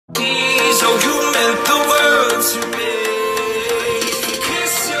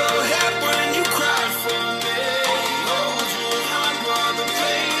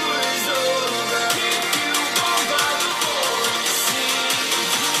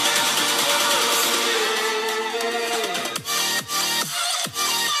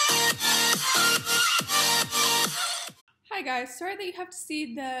guys, sorry that you have to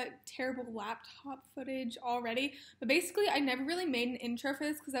see the terrible laptop footage already, but basically I never really made an intro for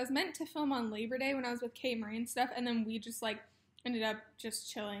this because I was meant to film on Labor Day when I was with Kate Marie and stuff, and then we just like ended up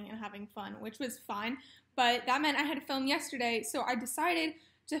just chilling and having fun, which was fine, but that meant I had to film yesterday, so I decided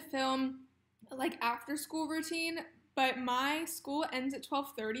to film like after school routine. But my school ends at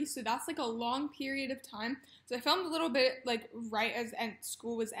 12:30, so that's like a long period of time. So I filmed a little bit like right as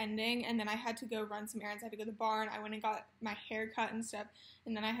school was ending, and then I had to go run some errands. I had to go to the barn. I went and got my hair cut and stuff,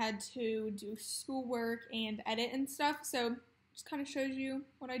 and then I had to do schoolwork and edit and stuff. So just kind of shows you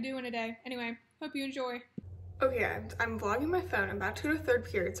what I do in a day. Anyway, hope you enjoy. Okay, I'm vlogging my phone. I'm about to go to third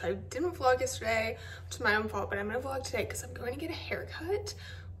period, so I didn't vlog yesterday, which is my own fault, but I'm gonna vlog today because I'm going to get a haircut,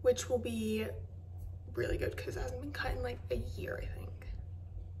 which will be really good because it hasn't been cut in like a year, I think.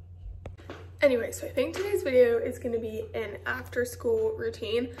 Anyway, so I think today's video is going to be an after school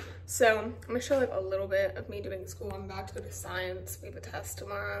routine. So I'm going to show like a little bit of me doing school. I'm about to go to science. We have a test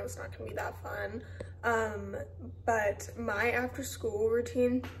tomorrow. It's not going to be that fun. But my after school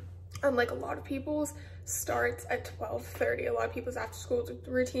routine, unlike a lot of people's, starts at 12:30. A lot of people's after school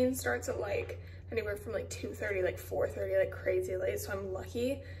routine starts at like anywhere from like 2:30, like 4:30, like crazy late. So I'm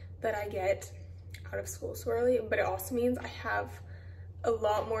lucky that I get out of school so early, but it also means I have a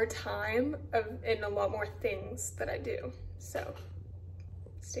lot more time and a lot more things that I do, so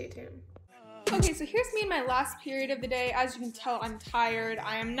stay tuned. Okay, so here's me in my last period of the day. As you can tell, I'm tired.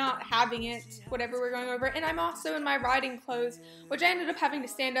 I am not having it, whatever we're going over, and I'm also in my riding clothes, which I ended up having to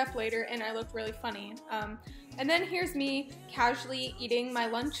stand up later, and I looked really funny. And then here's me casually eating my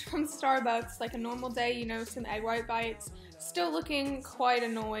lunch from Starbucks like a normal day, you know, some egg white bites. Still looking quite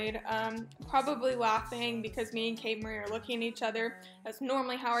annoyed, probably laughing because me and Kate Marie are looking at each other. That's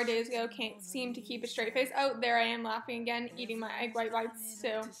normally how our days go, can't seem to keep a straight face. Oh, there I am laughing again, eating my egg white bites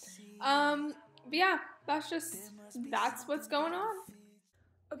still. But yeah, that's what's going on.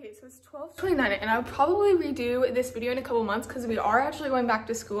 Okay, so it's 12:29, and I'll probably redo this video in a couple months because we are actually going back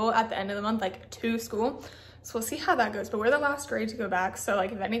to school at the end of the month, like to school. So we'll see how that goes, but we're the last grade to go back, so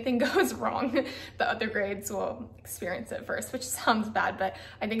like if anything goes wrong, the other grades will experience it first, which sounds bad, but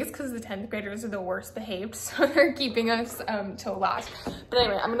I think it's because the 10th graders are the worst behaved, so they're keeping us till last. But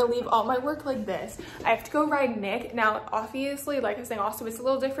anyway, I'm gonna leave all my work like this. I have to go ride Nick. Now, obviously, like I was saying, also it's a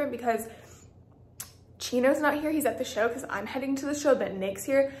little different because Chino's not here, he's at the show because I'm heading to the show, but Nick's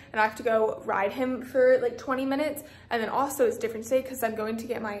here and I have to go ride him for like 20 minutes. And then also it's different today because I'm going to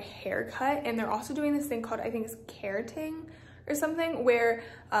get my hair cut, and they're also doing this thing called, I think it's keratin or something, where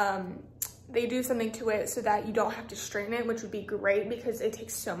they do something to it so that you don't have to straighten it, which would be great because it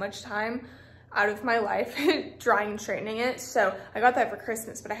takes so much time out of my life drying and straightening it. So I got that for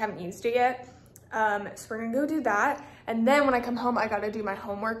Christmas, but I haven't used it yet. So we're gonna go do that, and then when I come home I gotta do my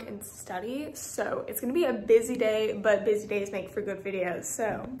homework and study, so it's gonna be a busy day, but busy days make for good videos.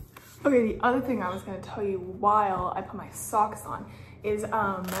 So okay, the other thing I was gonna tell you while I put my socks on is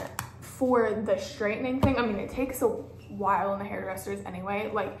for the straightening thing, I mean it takes a while in the hairdressers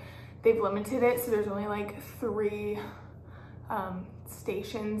anyway, like they've limited it so there's only like 3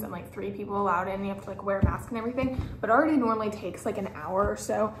 stations and like 3 people allowed in. You have to like wear a mask and everything, but it already normally takes like an hour or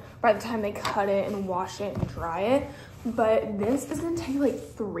so by the time they cut it and wash it and dry it, but this is gonna take like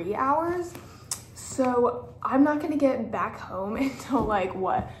 3 hours, so I'm not gonna get back home until like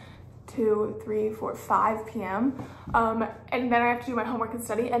what, 2, 3, 4, 5 p.m. And then I have to do my homework and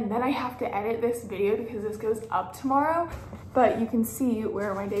study, and then I have to edit this video because this goes up tomorrow. But you can see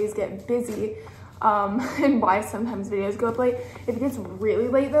where my days get busy and why sometimes videos go up late. If it gets really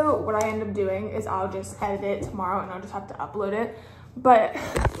late though, what I end up doing is I'll just edit it tomorrow and I'll just have to upload it. But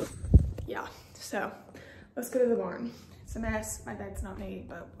yeah, so let's go to the barn. It's a mess, my bed's not made,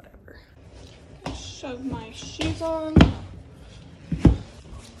 but whatever. Shove my shoes on.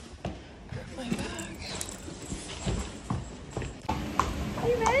 My bag.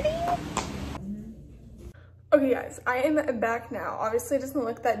 You ready? Okay guys, I am back now. Obviously it doesn't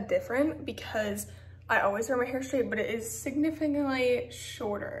look that different because I always wear my hair straight, but it is significantly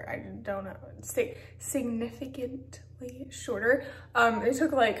shorter. I don't know, significantly shorter. It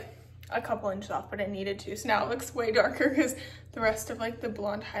took like a couple inches off, but it needed to, so now it looks way darker because the rest of like the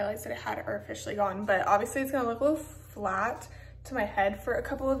blonde highlights that it had are officially gone. But obviously it's gonna look a little flat to my head for a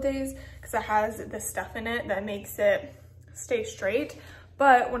couple of days because it has the stuff in it that makes it stay straight.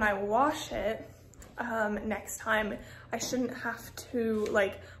 But when I wash it next time, I shouldn't have to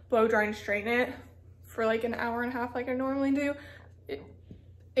like blow dry and straighten it for like an hour and a half like I normally do.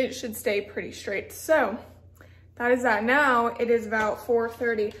 It should stay pretty straight. So that is that. Now it is about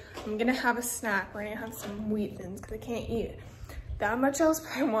 4:30. I'm gonna have a snack. We're gonna have some wheat thins because I can't eat that much else,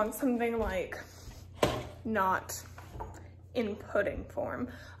 but I want something like not inputting form.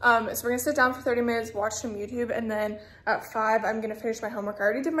 So we're gonna sit down for 30 minutes, watch some YouTube, and then at 5, I'm gonna finish my homework. I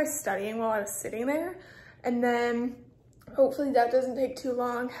already did my studying while I was sitting there, and then hopefully that doesn't take too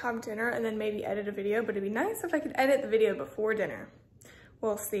long, have dinner, and then maybe edit a video, but it'd be nice if I could edit the video before dinner.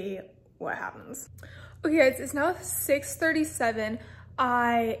 We'll see what happens. Okay guys, it's now 6:37.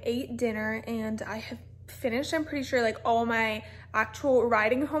 I ate dinner and I have finished, I'm pretty sure, like all my actual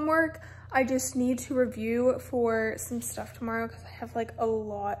writing homework. I just need to review for some stuff tomorrow because I have like a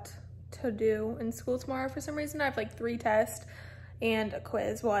lot to do in school tomorrow for some reason. I have like 3 tests and a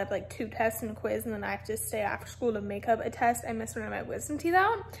quiz. Well, I have like 2 tests and a quiz, and then I have to stay after school to make up a test. I missed one of my wisdom teeth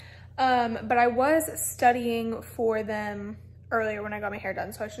out. But I was studying for them earlier when I got my hair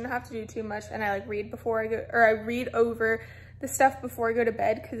done, so I shouldn't have to do too much. And I like read before I go, or I read over the stuff before I go to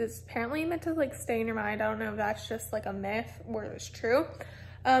bed because it's apparently meant to like stay in your mind. I don't know if that's just like a myth or it's true.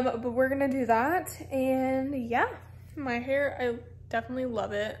 But we're gonna do that, and yeah, my hair, I definitely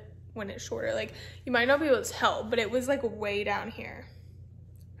love it when it's shorter. Like, you might not be able to tell, but it was like way down here.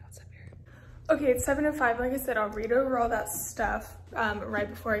 Okay, it's 7:05. Like I said, I'll read over all that stuff right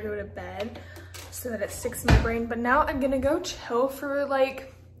before I go to bed so that it sticks in my brain. But now I'm gonna go chill for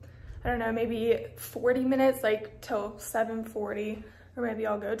like, I don't know, maybe 40 minutes, like till 7:40, or maybe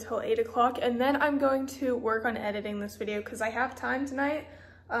I'll go till 8 o'clock. And then I'm going to work on editing this video because I have time tonight.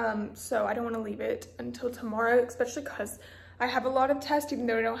 So I don't want to leave it until tomorrow, especially because I have a lot of tests. Even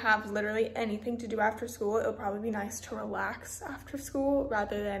though I don't have literally anything to do after school, it'll probably be nice to relax after school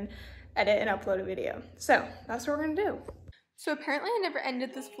rather than edit and upload a video. So that's what we're gonna do. So apparently I never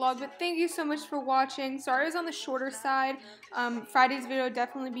ended this vlog, but thank you so much for watching. Sorry I was on the shorter side. Friday's video would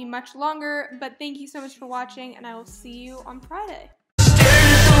definitely be much longer, but thank you so much for watching, and I will see you on Friday.